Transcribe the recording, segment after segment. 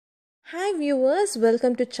Hi viewers,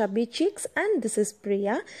 welcome to Chubby Chicks and this is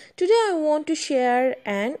Priya. Today I want to share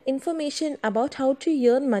an information about how to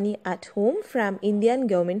earn money at home from Indian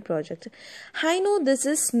government project. I know this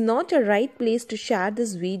is not a right place to share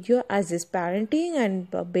this video as this parenting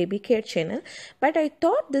and baby care channel, but I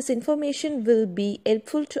thought this information will be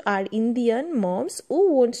helpful to our Indian moms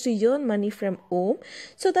who wants to earn money from home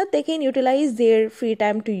so that they can utilize their free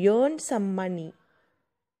time to earn some money.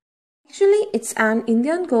 Actually, it's an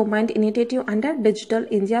Indian government initiative under Digital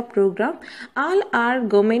India program. All our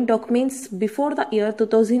government documents before the year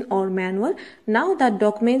 2000 are manual. Now the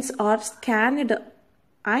documents are scanned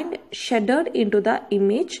and shaded into the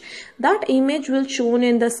image. That image will shown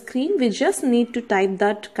in the screen. We just need to type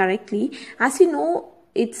that correctly. As you know,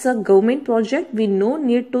 it's a government project. We no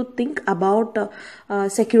need to think about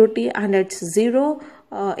security, and it's zero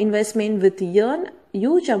investment with earn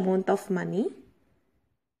huge amount of money.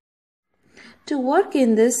 To work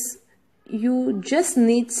in this, you just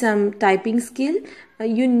need some typing skill.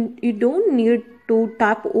 You don't need to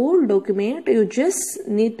type whole document. You just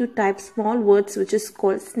need to type small words, which is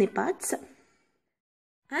called snippets.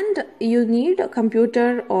 And you need a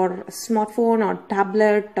computer or smartphone or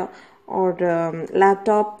tablet or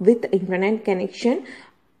laptop with internet connection.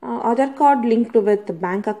 Other card linked with the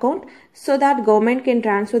bank account so that government can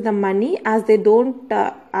transfer the money, as they don't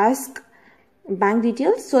ask bank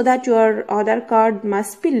details, so that your Aadhaar card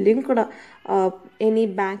must be linked any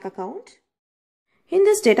bank account. In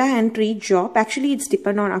this data entry job, actually it's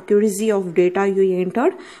depend on accuracy of data you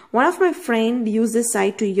entered. One of my friend used this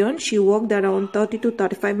site to earn. She worked around 30 to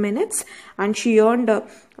 35 minutes and she earned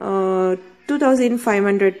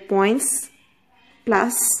 2500 points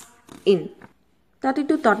plus in 30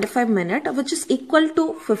 to 35 minutes, which is equal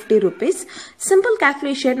to 50 rupees. Simple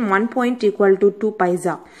calculation, 1 point equal to 2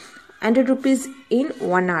 paisa. 100 rupees in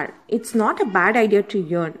 1 hour. It's not a bad idea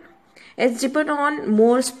to earn. It's depend on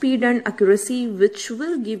more speed and accuracy, which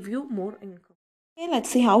will give you more income. Okay, let's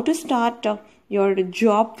see how to start your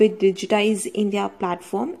job with Digitize India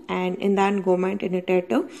platform and Indian government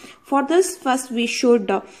initiative. For this, first we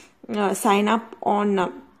should sign up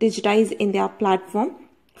on Digitize India platform.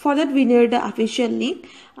 For that, we need the official link.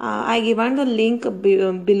 I given the link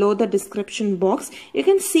below the description box. You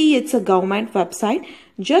can see it's a government website.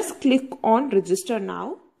 Just click on register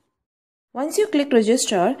now. Once you click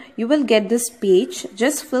register, you will get this page.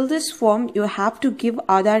 Just fill this form. You have to give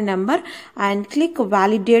Aadhaar number and click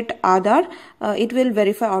validate Aadhaar. It will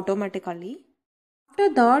verify automatically. After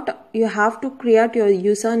that, you have to create your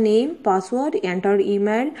username, password, enter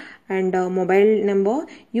email and mobile number.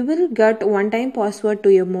 You will get one-time password to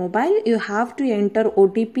your mobile. You have to enter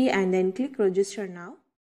OTP and then click register now.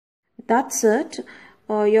 That's it.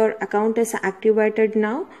 Your account is activated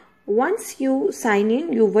now. Once you sign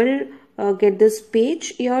in, you will get this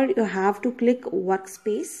page. Here you have to click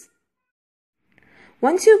workspace.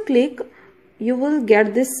 Once you click, you will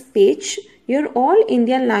get this page. Here all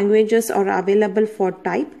Indian languages are available for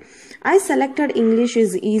type. I selected English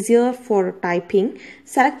is easier for typing.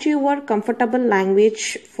 Select your comfortable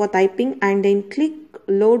language for typing and then click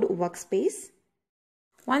load workspace.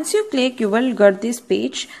 Once you click, you will get this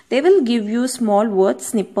page. They will give you small word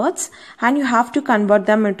snippets and you have to convert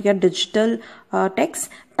them into your digital text.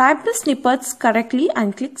 Type the snippets correctly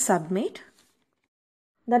and click submit.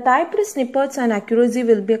 The typed snippets and accuracy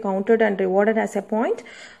will be counted and rewarded as a point.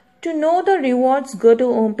 To know the rewards, go to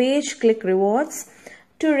Homepage, click rewards.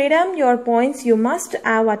 To redeem your points, you must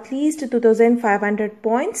have at least 2500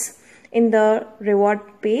 points in the reward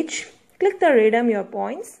page. Click the redeem your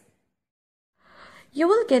points. You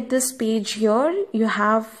will get this page here. You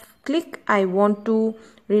have click I want to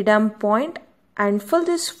redeem point and fill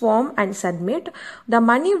this form and submit. The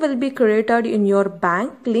money will be credited in your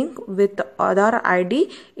bank link with Aadhaar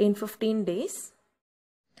ID in 15 days.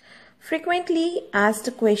 Frequently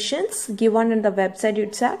asked questions given in the website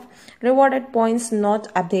itself. Rewarded points not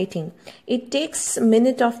updating. It takes a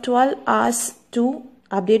minute of 12 hours to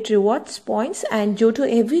update rewards points, and due to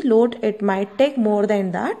heavy load it might take more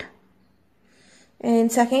than that.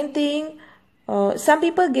 And second thing, some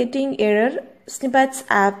people getting error snippets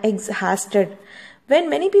have exhausted. When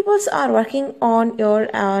many people are working on your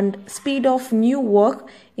and speed of new work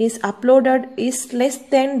is uploaded is less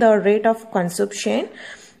than the rate of consumption.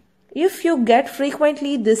 If you get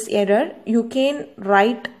frequently this error, you can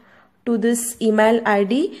write to this email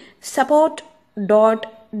ID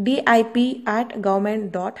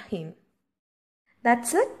support.dip@government.in.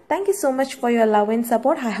 That's it. Thank you so much for your love and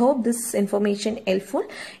support. I hope this information helpful.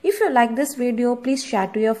 If you like this video, please share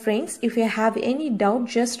to your friends. If you have any doubt,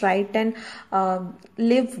 just write and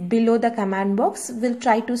leave below the comment box. We'll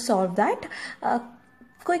try to solve that.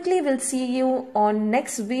 quickly. We'll see you on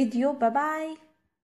next video. Bye bye.